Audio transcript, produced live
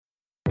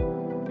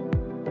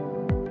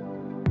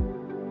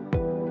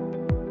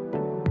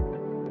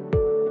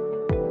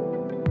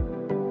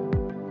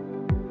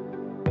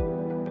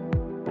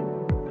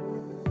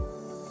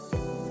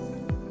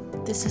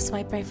This is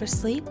Swipe Right for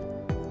Sleep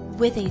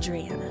with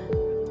Adriana.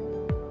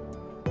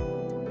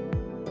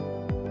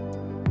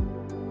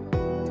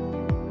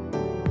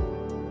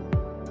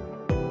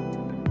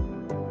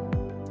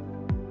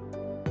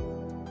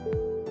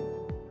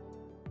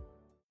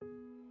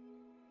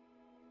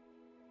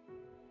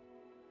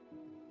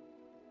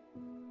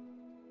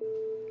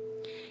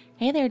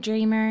 Hey there,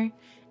 dreamer,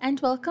 and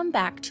welcome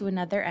back to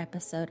another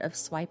episode of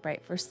Swipe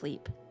Right for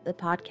Sleep, the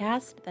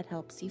podcast that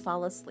helps you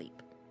fall asleep.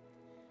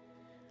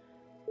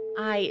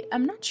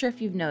 I'm not sure if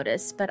you've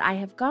noticed, but I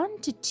have gone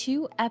to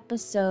 2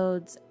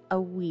 episodes a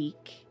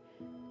week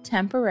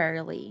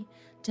temporarily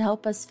to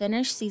help us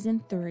finish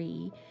season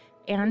 3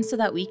 and so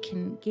that we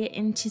can get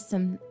into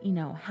some,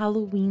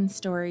 Halloween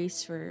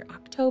stories for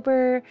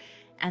October,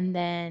 and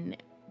then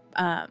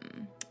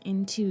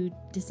into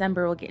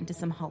December we'll get into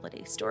some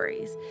holiday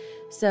stories.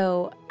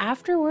 So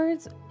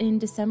afterwards in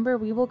December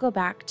we will go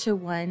back to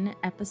 1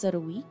 episode a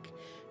week,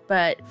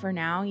 but for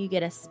now you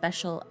get a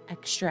special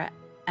extra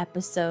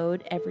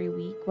episode every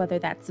week, whether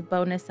that's a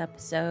bonus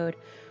episode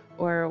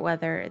or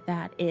whether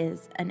that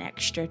is an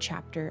extra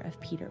chapter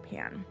of Peter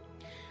Pan.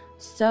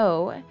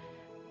 So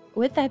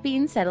with that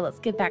being said, let's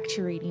get back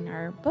to reading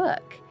our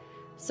book.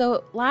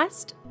 So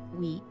last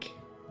week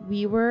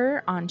we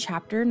were on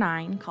chapter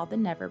 9 called The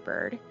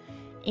Neverbird,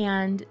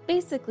 and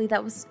basically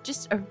that was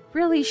just a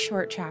really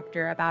short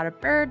chapter about a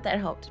bird that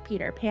helped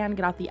Peter Pan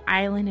get off the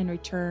island and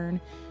return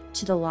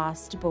to the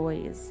Lost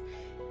Boys.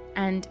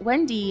 And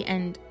Wendy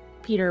and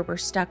Peter were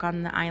stuck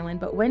on the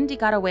island, but Wendy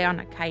got away on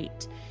a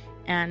kite,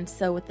 and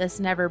so with this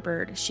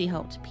Neverbird, she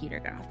helped Peter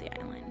get off the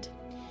island.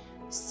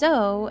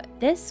 So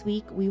this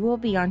week we will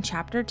be on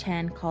chapter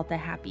 10 called The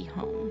Happy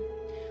Home.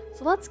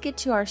 So let's get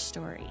to our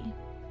story.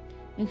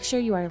 Make sure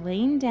you are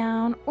laying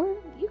down, or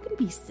you can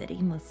be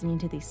sitting listening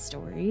to these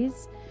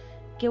stories.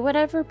 Get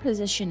whatever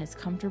position is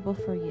comfortable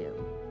for you.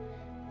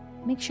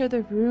 Make sure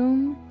the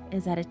room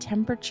is at a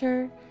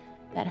temperature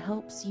that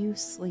helps you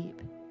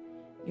sleep.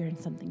 You're in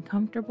something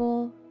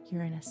comfortable.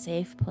 You're in a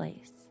safe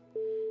place.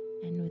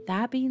 And with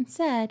that being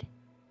said,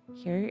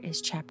 here is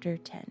chapter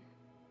 10.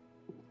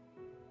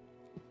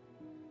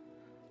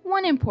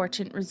 One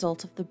important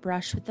result of the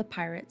brush with the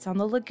pirates on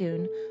the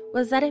lagoon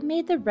was that it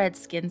made the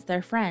Redskins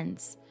their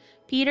friends.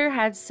 Peter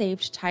had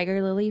saved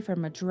Tiger Lily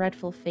from a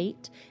dreadful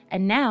fate,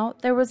 and now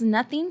there was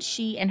nothing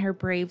she and her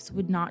braves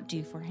would not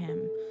do for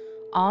him.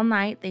 All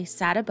night they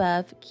sat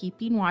above,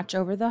 keeping watch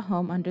over the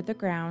home under the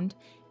ground,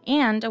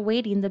 and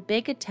awaiting the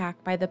big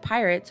attack by the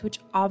pirates,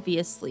 which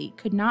obviously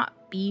could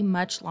not be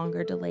much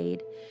longer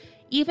delayed.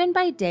 Even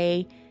by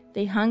day,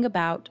 they hung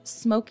about,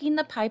 smoking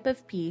the pipe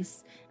of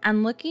peace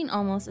and looking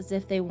almost as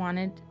if they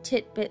wanted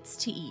titbits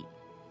to eat.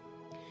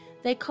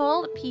 They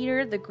called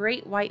Peter the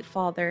Great White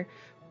Father,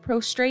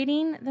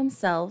 prostrating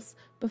themselves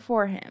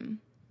before him.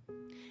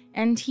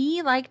 And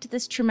he liked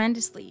this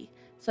tremendously,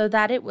 so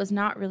that it was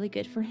not really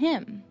good for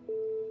him.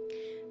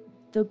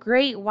 The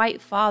Great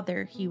White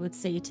Father, he would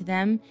say to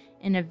them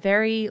in a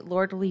very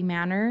lordly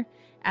manner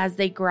as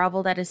they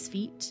groveled at his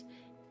feet,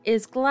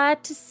 is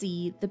glad to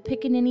see the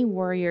Pickaninny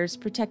warriors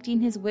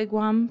protecting his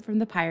wigwam from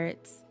the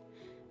pirates.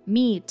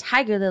 Me,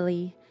 Tiger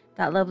Lily,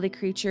 that lovely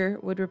creature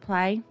would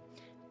reply.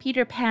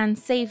 Peter Pan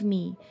save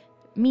me.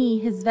 Me,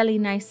 his very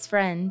nice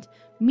friend.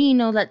 Me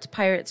no let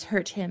pirates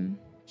hurt him.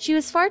 She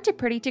was far too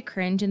pretty to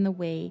cringe in the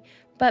way,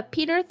 but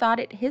Peter thought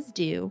it his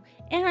due,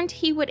 and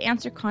he would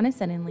answer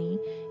condescendingly,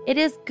 "It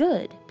is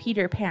good,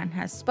 Peter Pan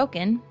has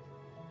spoken."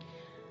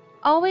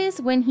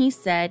 Always when he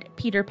said,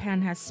 "Peter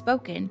Pan has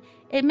spoken,"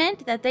 it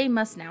meant that they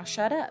must now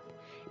shut up,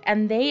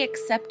 and they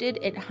accepted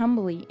it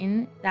humbly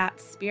in that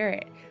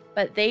spirit,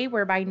 but they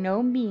were by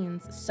no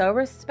means so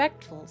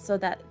respectful so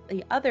that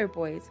the other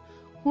boys,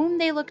 whom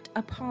they looked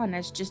upon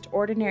as just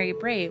ordinary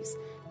braves,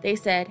 they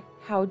said,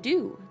 "How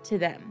do?" to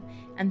them,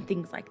 and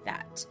things like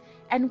that.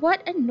 And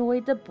what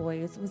annoyed the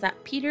boys was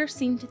that Peter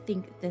seemed to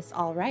think this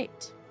all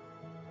right.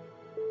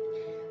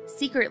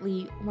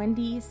 Secretly,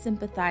 Wendy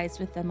sympathized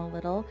with them a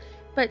little,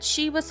 but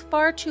she was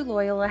far too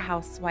loyal a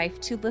housewife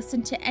to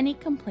listen to any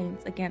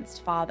complaints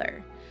against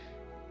Father.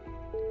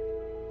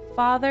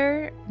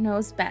 Father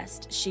knows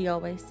best, she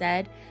always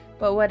said,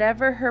 but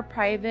whatever her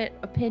private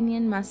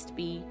opinion must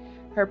be,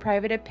 her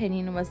private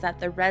opinion was that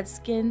the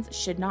Redskins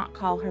should not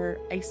call her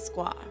a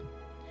squaw.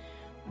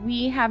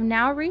 We have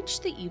now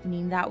reached the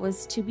evening that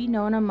was to be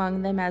known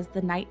among them as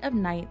the Night of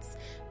Nights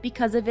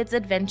because of its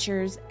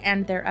adventures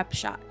and their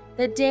upshot.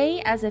 The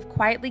day, as if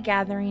quietly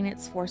gathering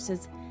its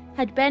forces,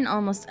 had been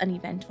almost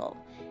uneventful,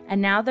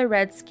 and now the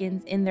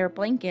Redskins in their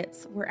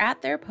blankets were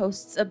at their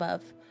posts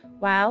above,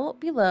 while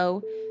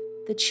below,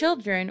 the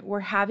children were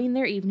having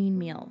their evening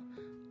meal,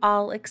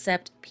 all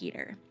except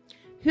Peter,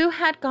 who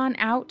had gone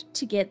out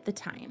to get the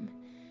time.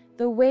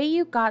 The way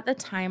you got the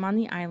time on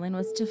the island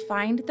was to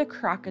find the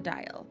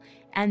crocodile,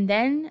 and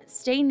then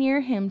stay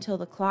near him till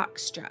the clock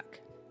struck.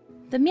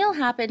 The meal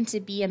happened to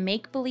be a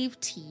make-believe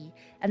tea,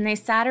 and they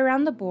sat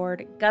around the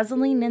board,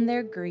 guzzling in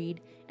their greed,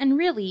 and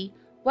really,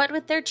 what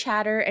with their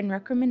chatter and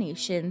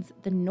recriminations,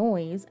 the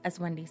noise, as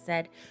Wendy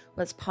said,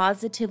 was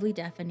positively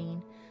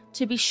deafening.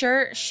 To be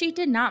sure, she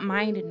did not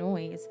mind a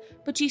noise,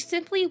 but she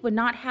simply would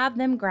not have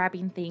them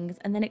grabbing things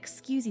and then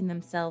excusing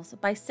themselves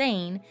by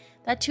saying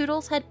that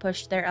Toodles had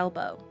pushed their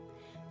elbow.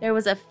 There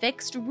was a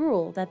fixed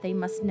rule that they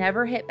must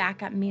never hit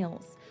back at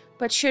meals,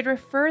 but should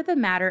refer the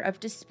matter of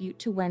dispute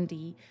to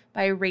Wendy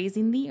by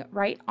raising the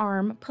right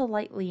arm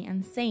politely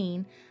and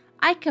saying,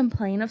 "I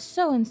complain of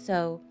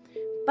so-and-so."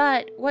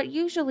 But what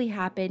usually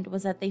happened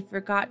was that they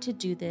forgot to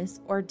do this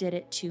or did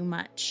it too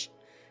much.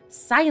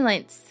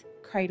 "Silence!"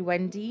 cried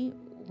Wendy,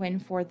 when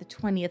for the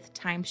 20th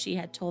time she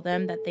had told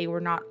them that they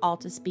were not all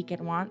to speak at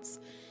once.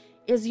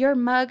 "Is your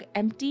mug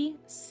empty,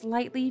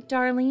 Slightly,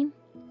 darling?"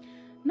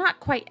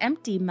 "Not quite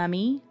empty,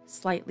 Mummy,"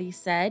 Slightly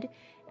said,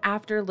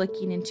 after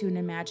looking into an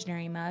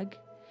imaginary mug.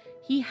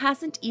 "He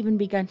hasn't even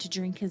begun to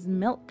drink his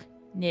milk,"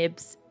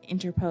 Nibs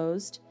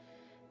interposed.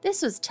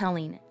 This was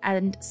telling,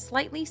 and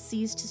Slightly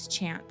seized his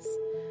chance.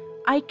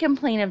 "I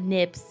complain of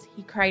Nibs,"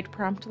 he cried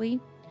promptly.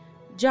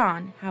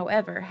 John,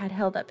 however, had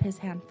held up his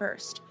hand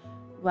first.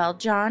 "Well,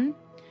 John,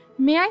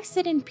 may I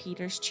sit in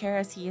Peter's chair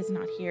as he is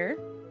not here?"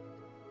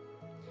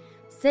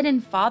 "Sit in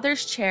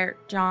Father's chair,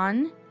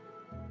 John."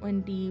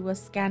 Wendy was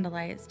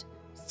scandalized.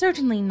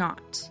 "Certainly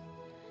not."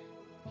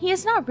 "He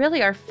is not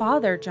really our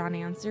father," John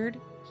answered.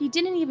 "He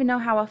didn't even know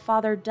how a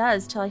father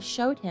does till I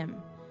showed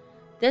him."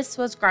 This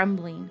was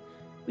grumbling.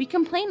 "We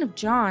complain of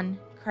John,"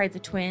 cried the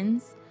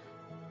twins.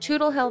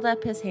 Toodle held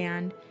up his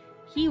hand.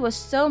 He was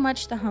so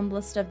much the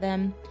humblest of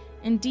them.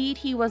 Indeed,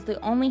 he was the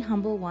only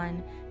humble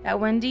one, that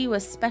Wendy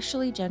was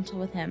specially gentle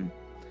with him.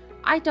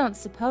 "I don't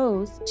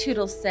suppose,"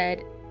 Toodles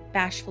said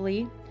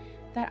bashfully,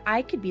 "that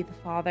I could be the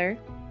father."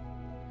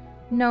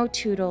 "No,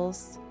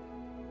 Toodles."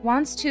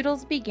 Once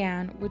Toodles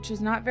began, which was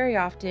not very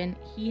often,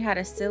 he had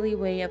a silly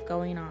way of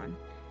going on.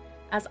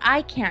 "As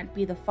I can't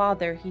be the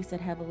father," he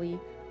said heavily,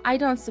 "I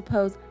don't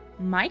suppose,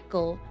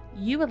 Michael,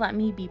 you would let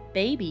me be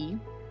baby."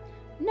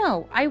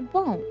 "No, I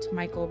won't,"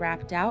 Michael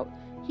rapped out.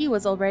 He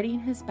was already in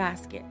his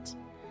basket.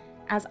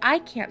 "As I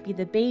can't be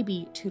the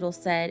baby," Toodles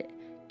said,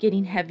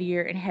 getting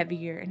heavier and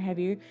heavier and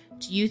heavier,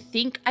 "do you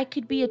think I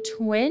could be a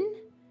twin?"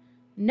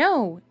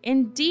 "No,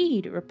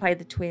 indeed," replied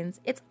the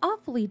twins. "It's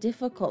awfully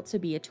difficult to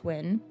be a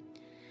twin."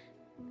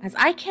 "As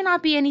I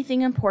cannot be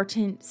anything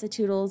important," said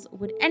Toodles,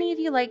 "would any of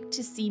you like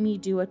to see me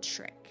do a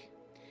trick?"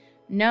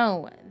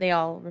 "No," they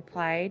all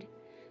replied.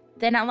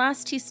 Then at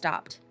last he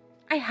stopped.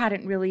 "I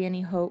hadn't really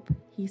any hope,"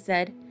 he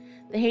said.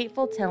 The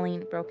hateful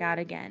telling broke out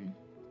again.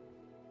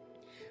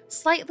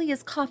 "Slightly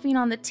is coughing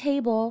on the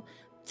table.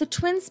 The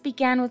twins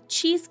began with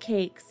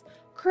cheesecakes.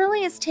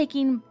 Curly is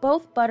taking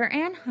both butter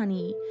and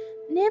honey.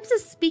 Nibs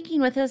is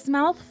speaking with his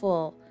mouth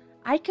full.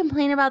 I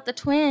complain about the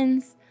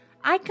twins.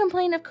 I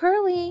complain of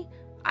Curly.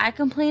 I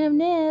complain of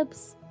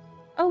Nibs."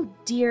 Oh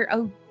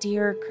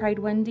dear, cried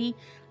Wendy.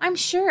 "I'm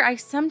sure I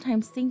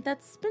sometimes think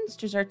that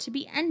spinsters are to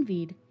be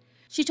envied."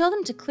 She told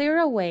them to clear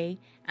away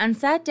and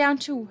sat down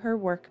to her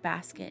work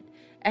basket,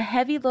 a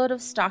heavy load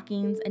of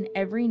stockings and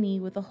every knee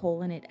with a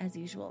hole in it as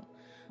usual.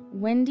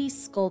 Wendy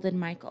scolded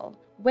Michael.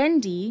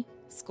 "Wendy,"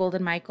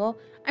 scolded Michael,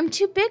 "I'm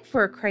too big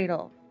for a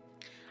cradle."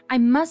 "I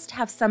must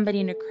have somebody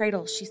in a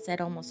cradle," she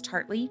said almost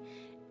tartly.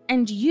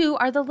 "And you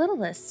are the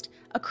littlest.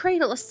 A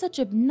cradle is such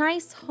a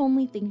nice,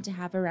 homely thing to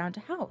have around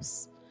a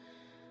house."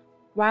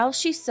 While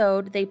she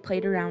sewed, they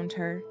played around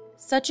her.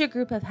 Such a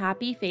group of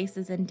happy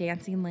faces and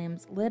dancing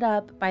limbs lit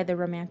up by the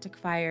romantic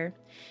fire.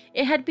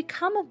 It had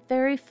become a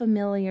very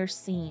familiar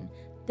scene,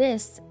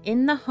 this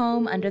in the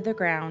home under the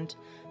ground,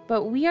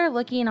 but we are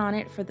looking on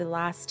it for the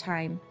last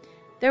time.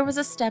 There was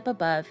a step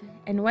above,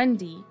 and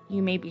Wendy,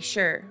 you may be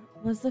sure,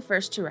 was the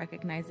first to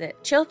recognize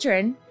it.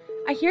 "Children,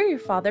 I hear your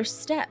father's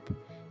step.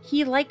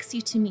 He likes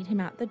you to meet him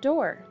at the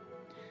door."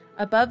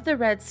 Above the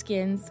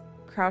redskins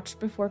crouched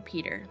before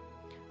Peter.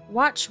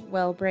 "Watch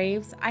well,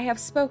 braves, I have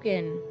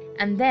spoken."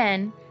 And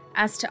then,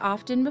 as to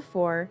often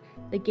before,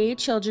 the gay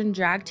children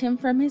dragged him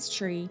from his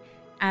tree,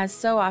 as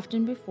so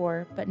often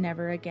before, but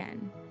never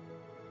again.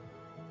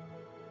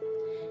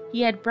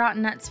 He had brought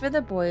nuts for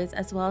the boys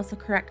as well as the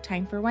correct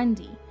time for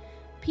Wendy.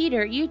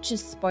 "Peter, you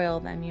just spoil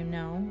them, you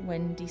know,"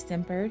 Wendy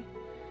simpered.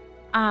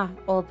 "Ah,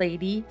 old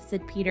lady,"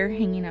 said Peter,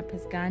 hanging up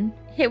his gun.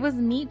 "It was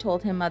me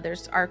told him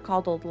mothers are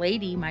called old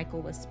lady,"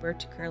 Michael whispered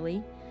to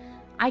Curly.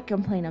 "I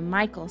complain of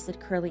Michael," said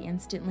Curly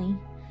instantly.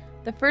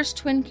 The first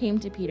twin came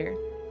to Peter.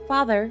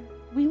 "Father,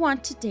 we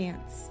want to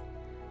dance."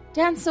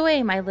 "Dance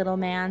away, my little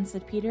man,"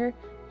 said Peter,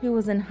 who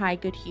was in high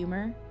good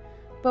humor.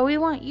 "But we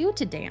want you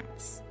to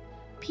dance."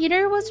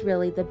 Peter was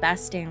really the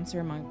best dancer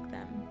among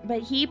them,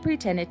 but he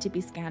pretended to be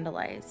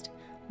scandalized.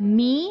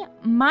 "Me?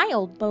 My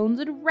old bones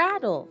would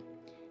rattle.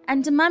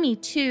 And Mummy,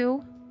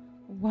 too."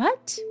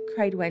 "What?"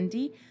 cried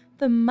Wendy.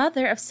 "The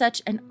mother of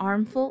such an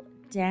armful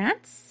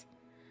dance?"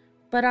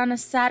 "But on a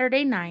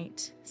Saturday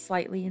night,"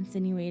 Slightly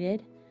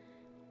insinuated.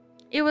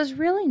 It was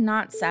really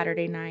not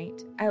Saturday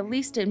night, at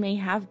least it may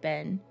have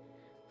been,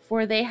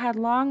 for they had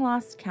long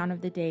lost count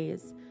of the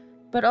days.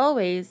 But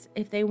always,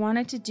 if they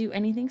wanted to do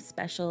anything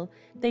special,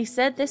 they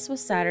said this was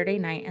Saturday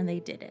night and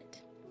they did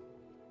it.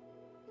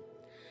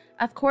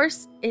 "Of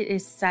course it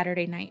is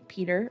Saturday night,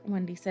 Peter,"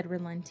 Wendy said,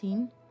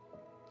 relenting.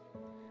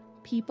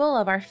 People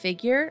of our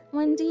figure,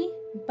 Wendy,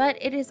 but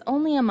it is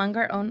only among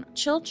our own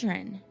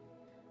children.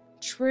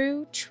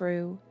 True,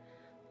 true.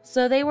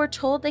 So they were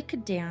told they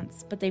could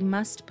dance, but they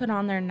must put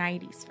on their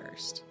nighties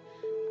first.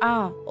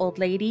 Ah, old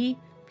lady,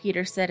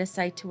 Peter said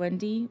aside to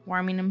Wendy,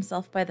 warming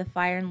himself by the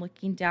fire and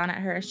looking down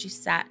at her as she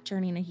sat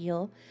turning a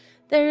heel.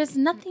 There is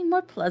nothing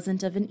more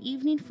pleasant of an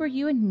evening for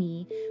you and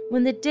me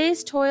when the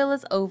day's toil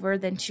is over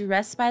than to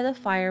rest by the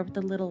fire with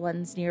the little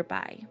ones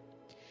nearby.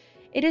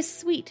 It is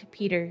sweet,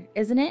 Peter,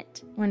 isn't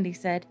it? Wendy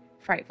said,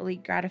 frightfully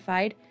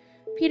gratified.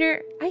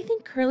 Peter, I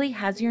think Curly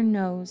has your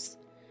nose.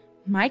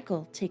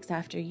 Michael takes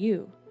after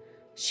you.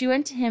 She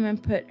went to him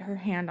and put her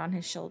hand on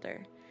his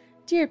shoulder.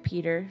 Dear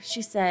Peter,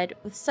 she said,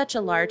 with such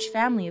a large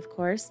family, of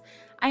course,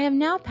 I have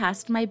now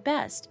passed my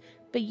best,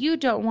 but you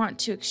don't want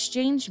to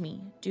exchange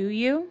me, do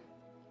you?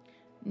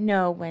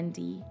 No,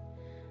 Wendy.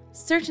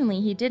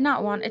 Certainly he did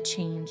not want a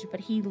change, but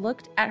he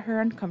looked at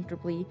her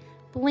uncomfortably,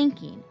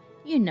 blinking,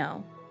 you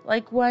know,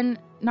 like one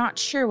not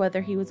sure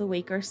whether he was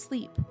awake or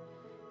asleep.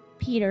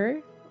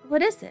 Peter,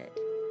 what is it?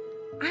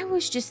 I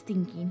was just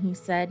thinking, he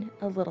said,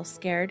 a little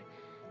scared.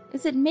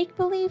 Is it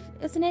make-believe,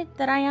 isn't it,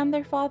 that I am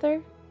their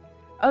father?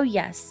 Oh,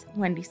 yes,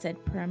 Wendy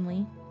said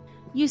primly.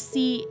 You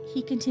see,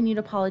 he continued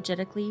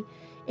apologetically,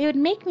 it would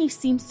make me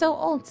seem so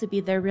old to be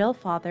their real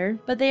father,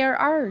 but they are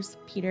ours,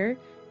 Peter,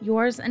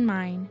 yours and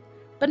mine.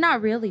 But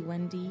not really,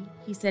 Wendy,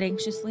 he said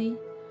anxiously.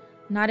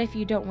 Not if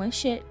you don't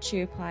wish it,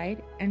 she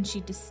replied, and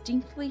she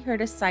distinctly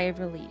heard a sigh of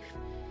relief.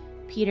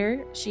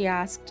 Peter, she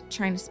asked,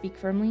 trying to speak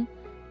firmly,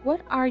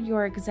 what are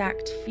your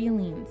exact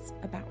feelings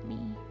about me?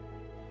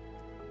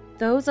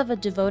 Those of a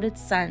devoted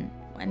son,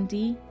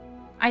 Wendy.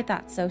 I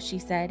thought so, she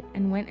said,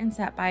 and went and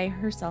sat by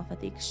herself at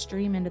the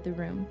extreme end of the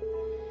room.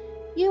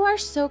 You are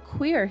so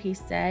queer, he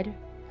said,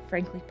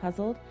 frankly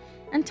puzzled,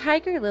 and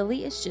Tiger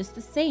Lily is just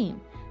the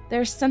same.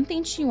 There's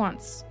something she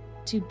wants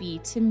to be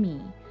to me,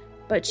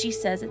 but she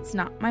says it's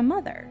not my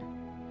mother.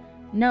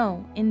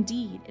 No,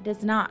 indeed, it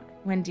is not,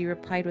 Wendy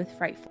replied with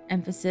frightful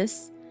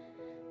emphasis.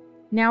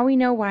 Now we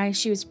know why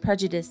she was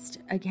prejudiced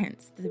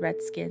against the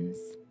Redskins.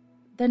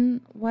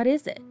 Then what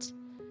is it?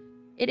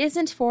 It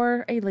isn't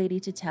for a lady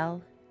to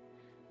tell.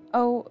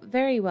 Oh,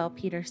 very well,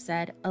 Peter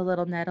said, a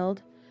little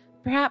nettled.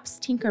 Perhaps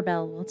Tinker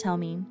Bell will tell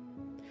me.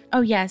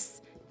 Oh,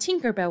 yes,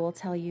 Tinker Bell will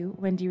tell you,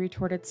 Wendy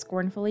retorted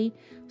scornfully.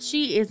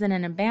 She is an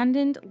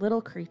abandoned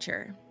little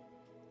creature.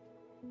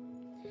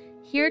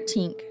 Here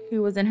Tink,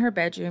 who was in her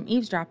bedroom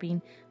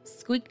eavesdropping,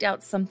 squeaked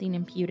out something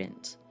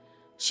impudent.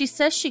 She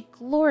says she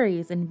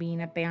glories in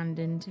being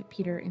abandoned,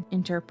 Peter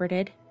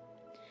interpreted.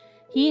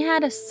 He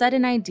had a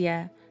sudden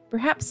idea.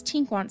 Perhaps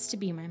Tink wants to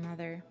be my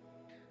mother.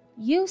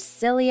 You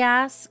silly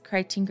ass,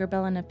 cried Tinker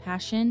Bell in a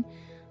passion.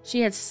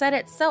 She had said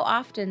it so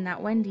often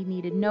that Wendy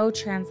needed no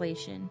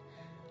translation.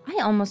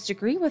 I almost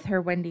agree with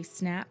her, Wendy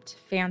snapped.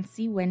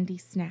 Fancy Wendy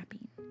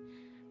snapping.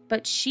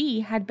 But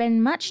she had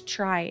been much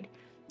tried,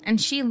 and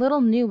she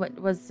little knew what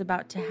was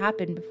about to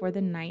happen before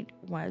the night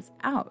was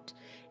out.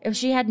 If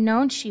she had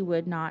known, she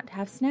would not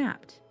have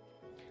snapped.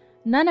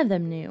 None of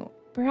them knew.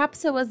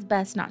 Perhaps it was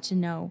best not to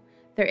know.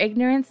 Their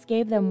ignorance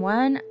gave them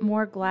one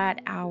more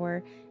glad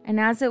hour, and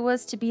as it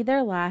was to be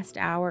their last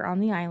hour on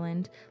the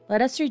island,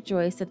 let us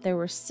rejoice that there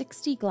were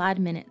 60 glad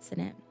minutes in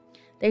it.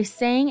 They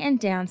sang and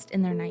danced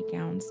in their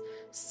nightgowns.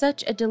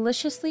 Such a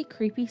deliciously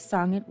creepy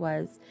song it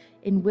was,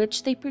 in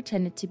which they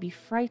pretended to be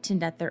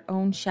frightened at their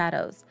own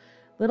shadows,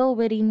 little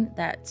witting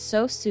that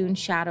so soon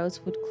shadows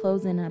would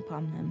close in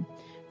upon them,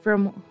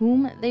 from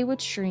whom they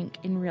would shrink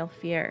in real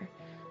fear.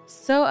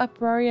 So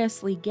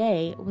uproariously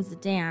gay was the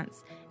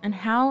dance, and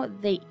how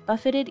they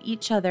buffeted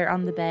each other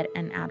on the bed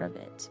and out of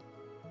it.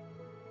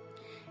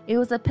 It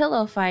was a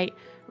pillow fight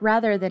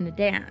rather than a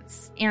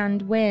dance,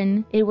 and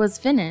when it was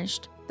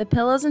finished, the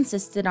pillows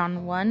insisted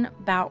on one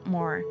bout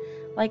more,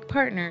 like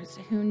partners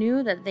who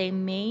knew that they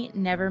may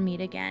never meet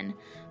again.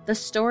 The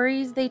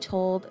stories they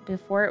told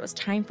before it was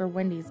time for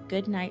Wendy's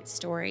good night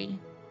story.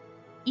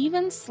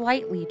 Even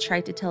Slightly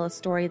tried to tell a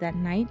story that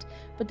night,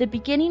 but the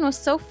beginning was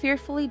so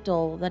fearfully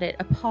dull that it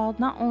appalled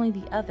not only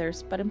the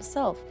others but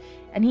himself,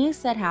 and he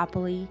said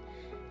happily,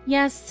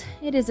 Yes,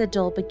 it is a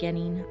dull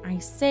beginning. I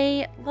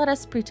say, let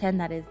us pretend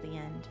that is the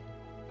end.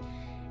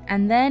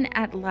 And then,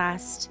 at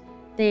last,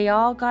 they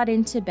all got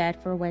into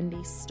bed for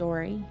Wendy's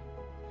story.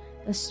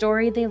 The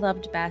story they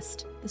loved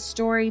best, the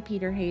story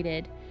Peter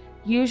hated.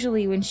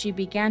 Usually when she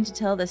began to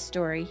tell the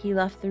story, he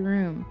left the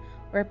room,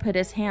 or put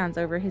his hands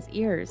over his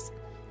ears.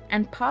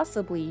 And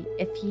possibly,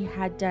 if he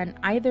had done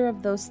either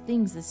of those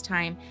things this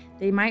time,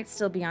 they might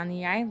still be on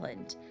the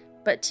island.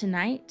 But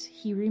tonight,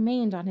 he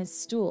remained on his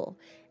stool,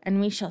 and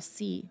we shall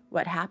see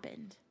what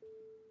happened.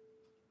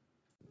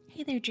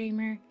 Hey there,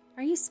 dreamer.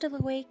 Are you still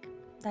awake?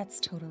 That's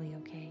totally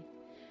okay.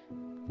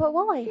 But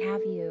while I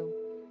have you,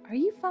 are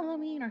you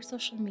following our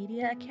social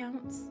media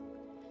accounts?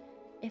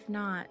 If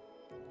not,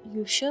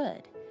 you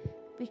should,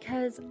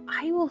 because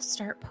I will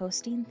start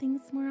posting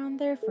things more on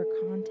there for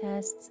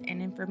contests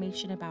and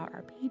information about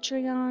our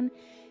Patreon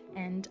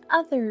and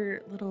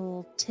other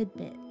little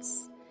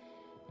tidbits.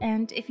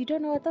 And if you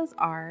don't know what those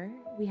are,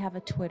 we have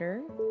a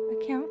Twitter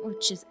account,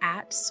 which is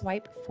at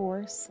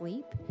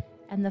Swipe4Sleep,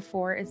 and the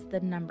 4 is the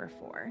number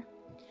 4.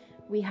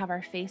 We have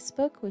our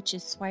Facebook, which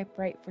is Swipe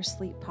Right for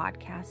Sleep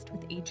Podcast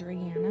with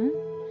Adriana.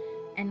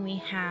 And we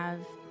have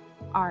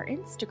our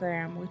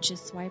Instagram, which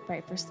is Swipe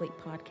Right for Sleep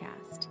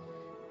Podcast.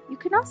 You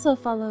can also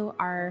follow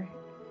our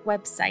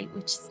website,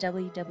 which is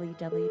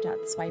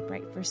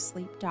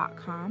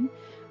www.swiperightforsleep.com.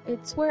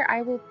 It's where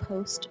I will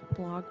post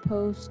blog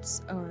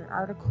posts or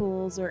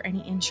articles or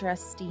any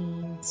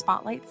interesting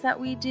spotlights that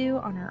we do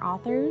on our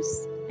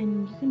authors,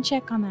 and you can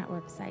check on that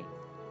website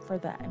for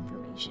that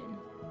information.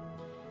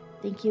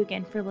 Thank you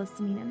again for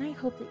listening, and I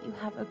hope that you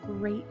have a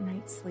great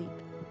night's sleep.